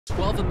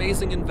12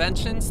 amazing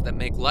inventions that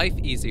make life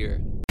easier.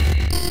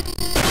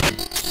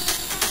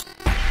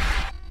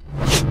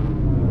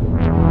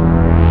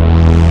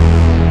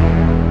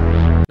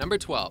 Number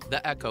 12,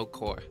 the Echo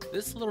Core.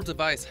 This little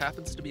device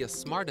happens to be a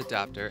smart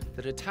adapter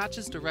that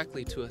attaches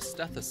directly to a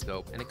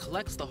stethoscope, and it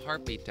collects the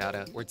heartbeat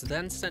data where it's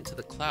then sent to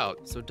the cloud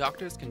so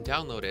doctors can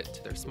download it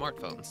to their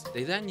smartphones.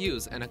 They then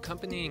use an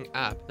accompanying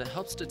app that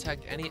helps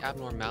detect any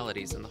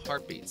abnormalities in the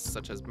heartbeats,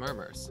 such as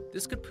murmurs.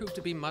 This could prove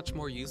to be much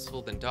more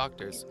useful than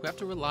doctors, who have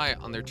to rely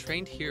on their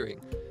trained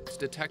hearing to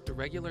detect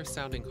irregular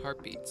sounding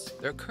heartbeats.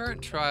 There are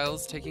current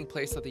trials taking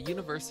place at the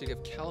University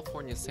of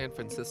California, San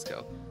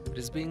Francisco. It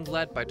is being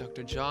led by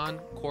Dr. John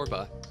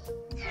Corba.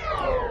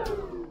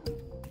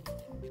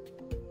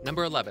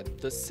 Number 11,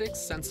 the 6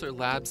 Sensor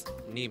Labs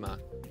NEMA.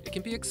 It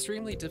can be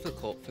extremely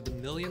difficult for the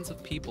millions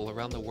of people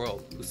around the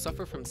world who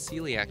suffer from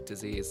celiac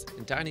disease,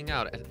 and dining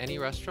out at any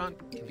restaurant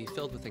can be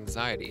filled with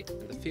anxiety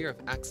and the fear of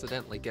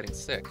accidentally getting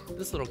sick.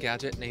 This little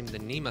gadget named the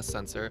NEMA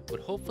sensor would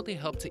hopefully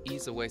help to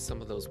ease away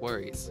some of those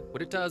worries.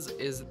 What it does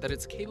is that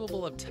it's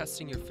capable of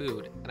testing your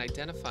food and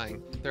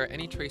identifying if there are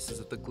any traces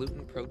of the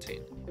gluten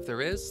protein. If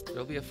there is,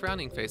 there'll be a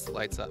frowning face that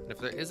lights up, and if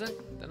there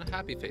isn't, then a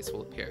happy face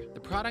will appear.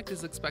 The product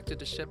is expected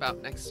to ship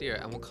out next year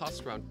and will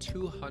cost around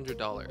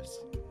 $200.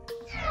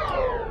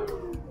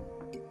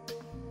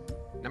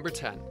 Number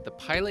 10, the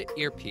Pilot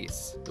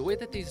Earpiece. The way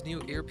that these new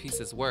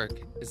earpieces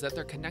work is that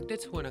they're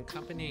connected to an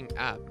accompanying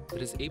app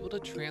that is able to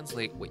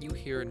translate what you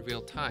hear in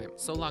real time,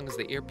 so long as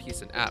the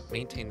earpiece and app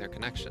maintain their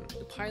connection.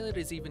 The Pilot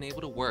is even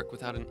able to work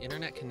without an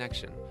internet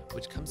connection,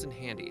 which comes in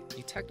handy.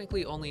 You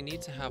technically only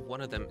need to have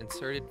one of them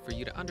inserted for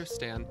you to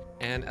understand,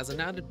 and as an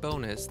added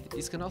bonus,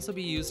 these can also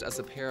be used as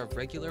a pair of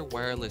regular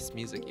wireless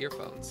music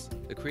earphones.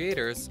 The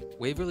creators,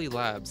 Waverly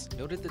Labs,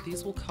 noted that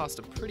these will cost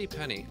a pretty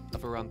penny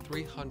of around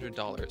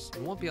 $300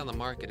 and won't be on the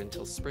market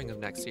until spring of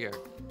next year.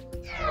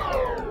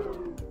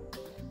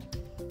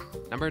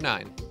 Number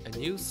 9, a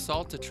new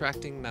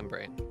salt-attracting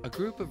membrane. A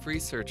group of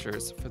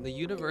researchers from the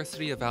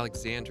University of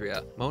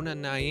Alexandria, Mona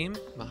Naim,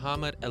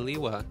 Mohammed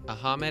Aliwa,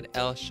 Ahmed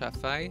El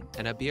Shafai,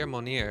 and Abir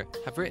Monir,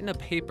 have written a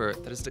paper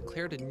that has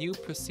declared a new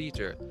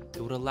procedure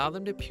that would allow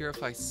them to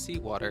purify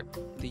seawater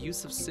with the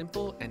use of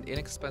simple and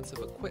inexpensive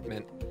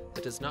equipment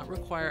that does not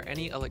require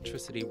any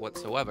electricity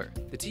whatsoever.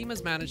 The team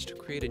has managed to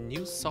create a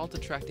new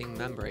salt-attracting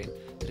membrane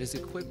that is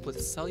equipped with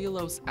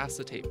cellulose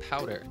acetate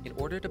powder in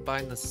order to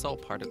bind the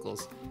salt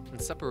particles and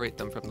separate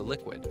them from the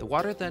liquid. The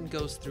water then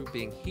goes through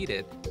being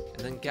heated and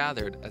then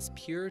gathered as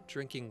pure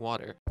drinking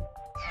water.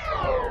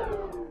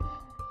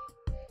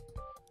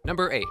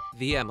 Number 8,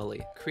 the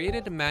Emily.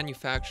 Created and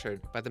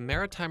manufactured by the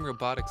maritime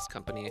robotics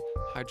company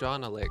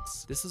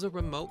Hydronolix. This is a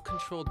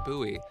remote-controlled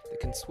buoy that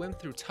can swim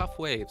through tough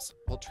waves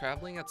while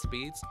traveling at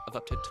speeds of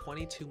up to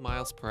 22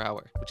 miles per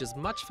hour, which is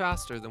much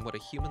faster than what a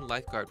human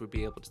lifeguard would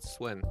be able to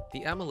swim.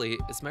 The Emily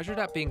is measured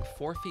at being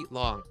 4 feet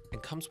long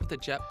and comes with a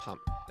jet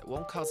pump that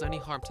won't cause any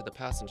harm to the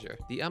passenger.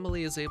 The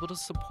Emily is able to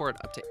support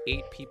up to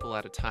 8 people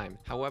at a time.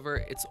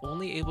 However, it's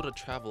only able to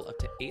travel up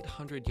to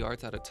 800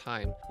 yards at a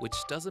time, which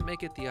doesn't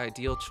make it the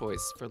ideal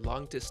choice for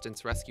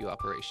long-distance rescue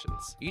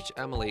operations. Each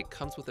Emily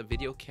comes with a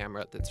video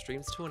camera that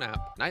streams to an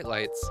app, night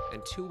lights,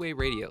 and 2-way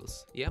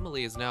radios. The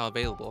Emily is now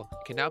available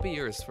and can now be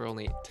yours for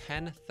only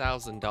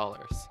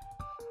 $10,000.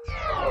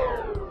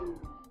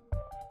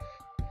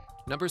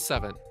 Number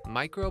 7,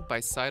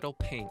 Microbicidal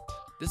Paint.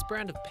 This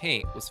brand of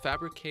paint was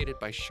fabricated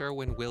by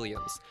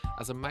Sherwin-Williams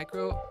as a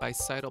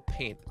microbicidal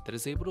paint that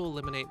is able to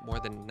eliminate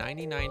more than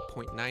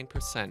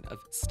 99.9% of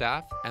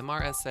staph,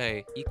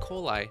 MRSA, E.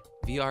 Coli,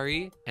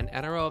 VRE, and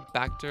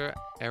enterobacter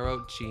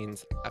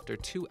aerogenes after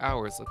 2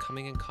 hours of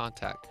coming in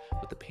contact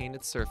with the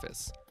painted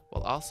surface,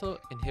 while also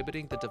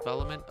inhibiting the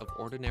development of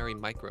ordinary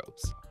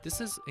microbes.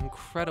 This is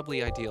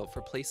incredibly ideal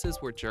for places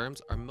where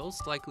germs are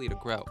most likely to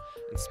grow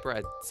and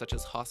spread, such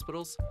as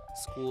hospitals,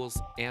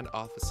 schools, and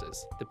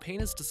offices. The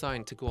paint is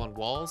designed to go on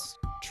walls,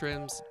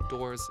 trims,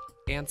 doors,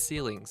 and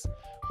ceilings,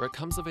 where it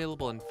comes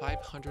available in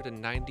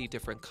 590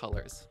 different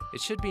colors.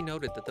 It should be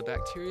noted that the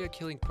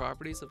bacteria-killing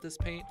properties of this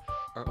paint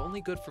are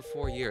only good for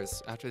 4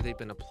 years after they've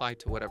been applied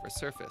to whatever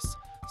surface,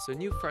 so a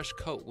new fresh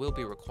coat will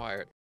be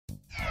required.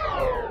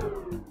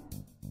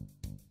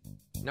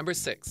 Number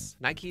 6,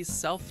 Nike's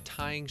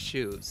self-tying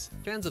shoes.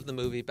 Fans of the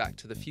movie Back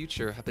to the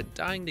Future have been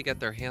dying to get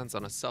their hands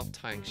on a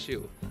self-tying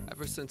shoe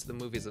ever since the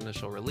movie's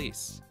initial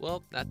release.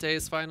 Well, that day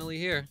is finally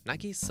here.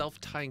 Nike's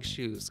self-tying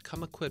shoes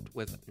come equipped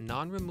with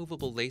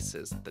non-removable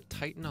laces that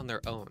tighten on their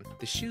own.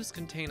 The shoes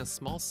contain a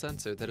small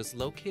sensor that is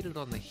located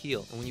on the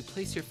heel, and when you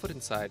place your foot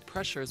inside,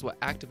 pressure is what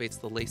activates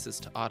the laces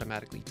to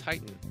automatically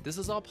tighten. This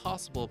is all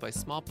possible by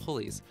small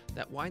pulleys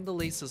that wind the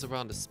laces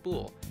around a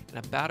spool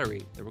and a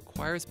battery that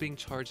requires being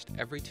charged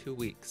every 2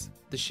 weeks.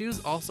 The shoes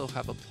also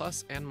have a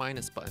plus and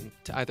minus button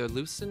to either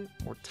loosen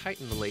or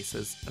tighten the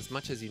laces as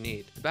much as you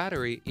need. The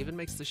battery even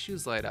makes the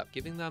shoes light up,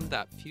 giving them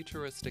that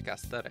futuristic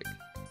aesthetic.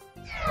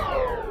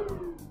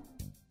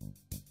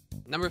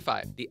 Number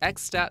 5. The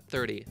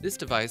XStat-30. This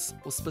device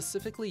was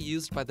specifically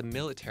used by the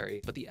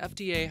military, but the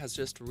FDA has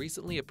just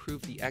recently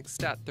approved the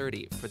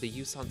XStat-30 for the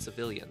use on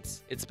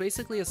civilians. It's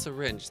basically a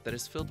syringe that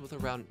is filled with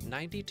around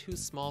 92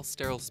 small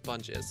sterile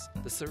sponges.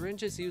 The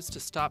syringe is used to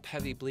stop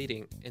heavy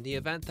bleeding in the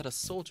event that a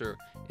soldier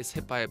is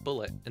hit by a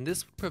bullet, and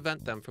this would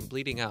prevent them from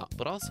bleeding out,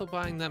 but also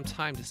buying them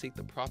time to seek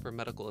the proper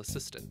medical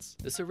assistance.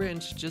 The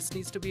syringe just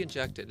needs to be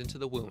injected into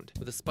the wound,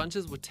 where the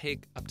sponges would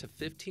take up to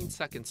 15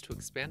 seconds to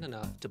expand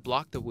enough to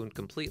block the wound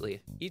completely.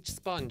 Each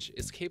sponge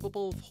is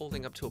capable of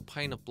holding up to a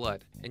pint of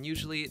blood, and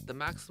usually the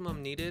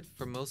maximum needed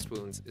for most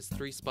wounds is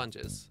 3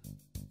 sponges.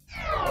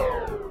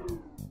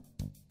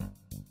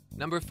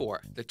 Number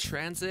 4. The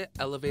Transit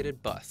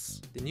Elevated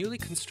Bus. The newly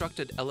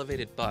constructed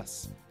elevated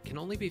bus can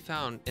only be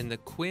found in the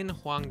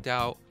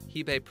Qinhuangdao,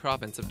 Hebei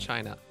province of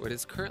China, where it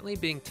is currently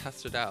being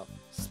tested out.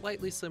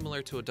 Slightly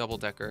similar to a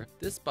double-decker,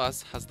 this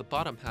bus has the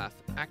bottom half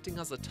acting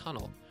as a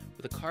tunnel,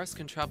 where the cars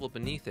can travel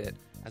beneath it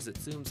as it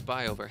zooms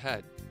by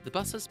overhead. The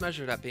bus is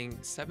measured at being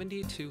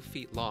 72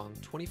 feet long,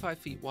 25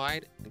 feet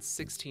wide, and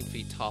 16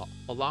 feet tall,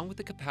 along with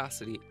the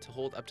capacity to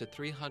hold up to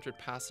 300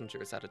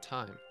 passengers at a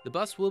time. The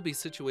bus will be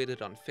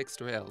situated on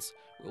fixed rails,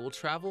 where it will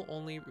travel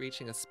only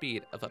reaching a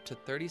speed of up to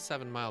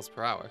 37 miles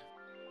per hour.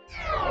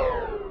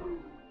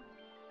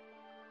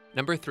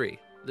 Number 3.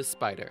 The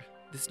Spider.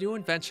 This new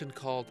invention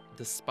called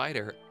the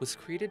Spider was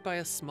created by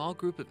a small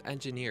group of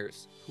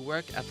engineers who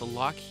work at the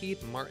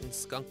Lockheed Martin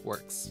Skunk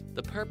Works.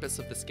 The purpose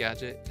of this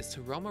gadget is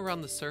to roam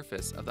around the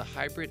surface of the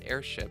hybrid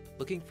airship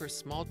looking for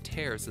small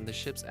tears in the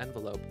ship's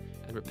envelope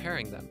and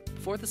repairing them.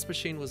 Before this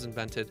machine was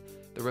invented,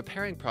 the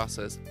repairing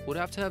process would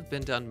have to have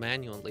been done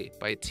manually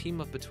by a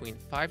team of between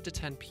 5 to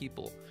 10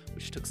 people,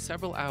 which took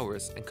several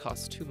hours and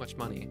cost too much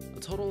money. A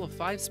total of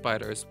 5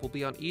 spiders will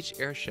be on each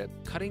airship,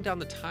 cutting down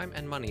the time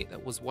and money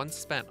that was once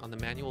spent on the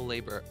manual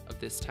labor of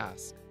this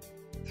task.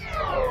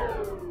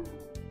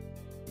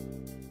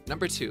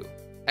 Number 2.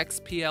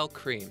 XPL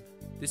Cream.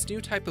 This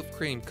new type of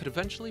cream could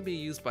eventually be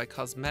used by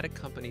cosmetic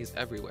companies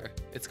everywhere.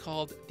 It's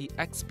called the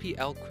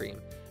XPL Cream,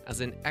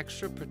 as an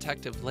extra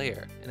protective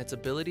layer, and its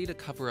ability to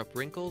cover up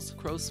wrinkles,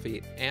 crow's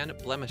feet, and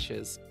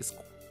blemishes is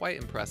quite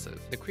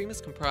impressive. The cream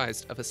is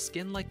comprised of a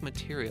skin-like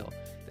material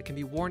that can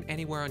be worn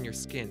anywhere on your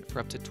skin for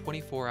up to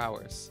 24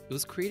 hours. It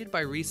was created by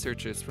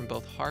researchers from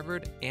both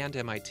Harvard and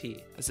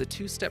MIT as a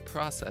 2-step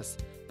process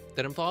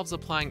that involves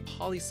applying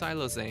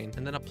polysiloxane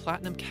and then a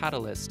platinum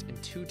catalyst in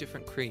 2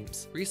 different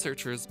creams.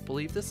 Researchers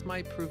believe this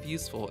might prove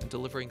useful in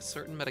delivering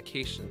certain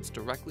medications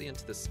directly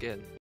into the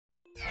skin.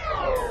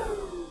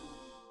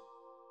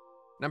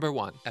 Number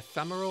 1.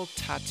 Ephemeral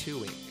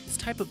Tattoo Ink. This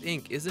type of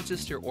ink isn't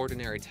just your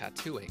ordinary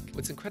tattoo ink.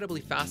 What's incredibly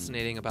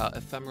fascinating about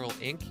ephemeral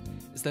ink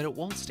is that it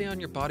won't stay on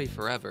your body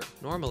forever.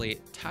 Normally,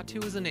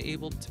 tattoo isn't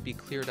able to be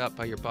cleared up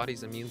by your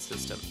body's immune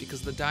system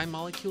because the dye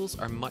molecules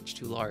are much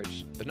too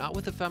large. But not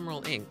with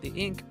ephemeral ink. The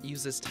ink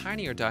uses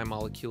tinier dye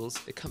molecules.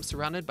 It comes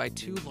surrounded by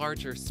 2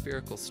 larger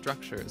spherical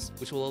structures,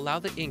 which will allow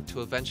the ink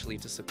to eventually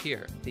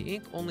disappear. The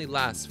ink only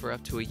lasts for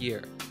up to a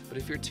year, but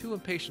if you're too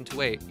impatient to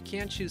wait, you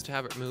can choose to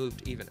have it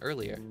removed even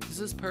earlier. This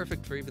is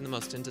perfect for even the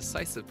most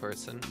indecisive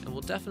person and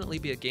will definitely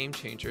be a game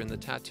changer in the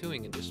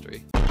tattooing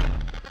industry.